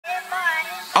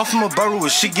I'm from a borough where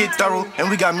shit get thorough, and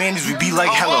we got manners, we be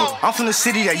like hello. I'm from the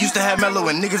city that used to have mellow,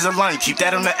 and niggas are lying, keep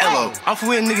that on the LO. I'm from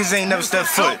where niggas ain't never stepped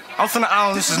foot. I'm from the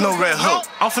island, this is no red hook.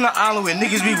 I'm from the island where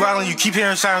niggas be wildin', you keep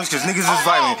hearing sirens cause niggas is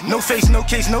violent. No face, no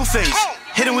case, no face.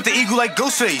 Hit him with the eagle like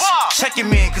Ghostface. Check it,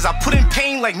 man, cause I put in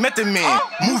pain like Method Man.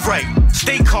 Move right,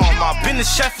 stay calm, I been a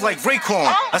chef like Raekwon.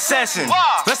 Assassin,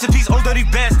 rest in peace, old dirty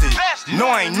bastard. No,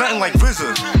 I ain't nothing like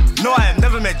RZA. No, I have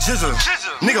never met Jizza.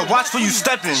 Nigga, watch where you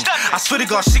steppin'. I swear to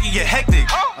God, shit can get hectic.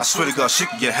 I swear to God, shit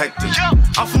can get hectic.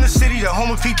 I'm from the city, the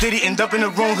home of P. Diddy. End up in the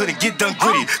wrong hood and get done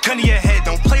gritty. Gun to your head,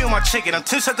 don't play on my chicken. I'm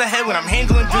tips at the head when I'm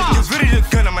handling business. Get rid of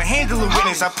the gun, I'm a handling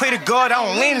witness. I pray to God, I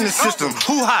don't land in the system.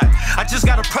 Who hot? I just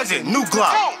got a present, new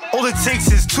Glock. All it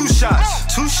takes is 2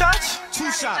 shots. 2 shots?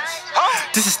 2 shots.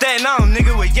 This is Staten Island,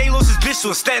 nigga, where Ye lost his bitch to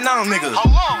a Staten Island nigga.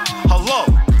 Hello.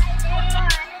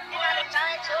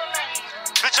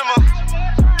 Bitch, I'm a.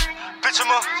 Bitch,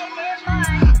 I'm a.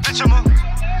 Bitch, I'm a.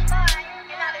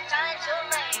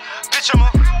 Bitch, I'm a.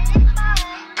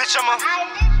 Bitch, I'm a.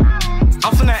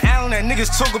 I'm from that island that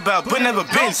niggas talk about, but never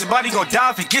been. Somebody gon'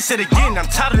 die if he gets it again. I'm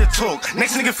tired of the talk.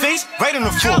 Next nigga face, right in the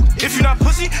fork. If you not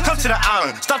pussy, come to the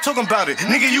island. Stop talking about it.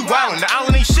 Nigga, you wildin'. The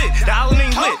island ain't shit. The island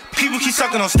ain't lit. People keep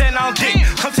sucking on Staten Island dick.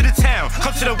 Come to the town.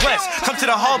 Come to the west. Come to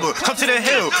the harbor. Come to the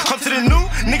hill. Come to the new.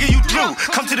 Nigga, you through.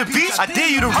 Come to the beach. I dare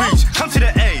you to reach. Come to the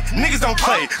A. Niggas don't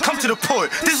play. Come to the port.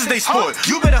 This is they sport.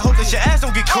 You better hope that your ass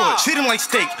don't get caught. Treat him like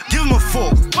steak. Give him a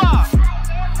fork.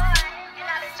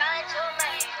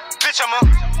 Bitch, I'm a.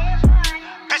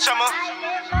 Bitch, I'm a.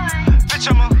 Bitch,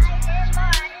 I'm a.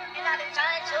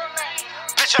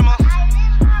 Bitch, I'm a.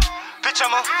 Bitch,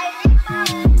 I'm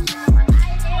a.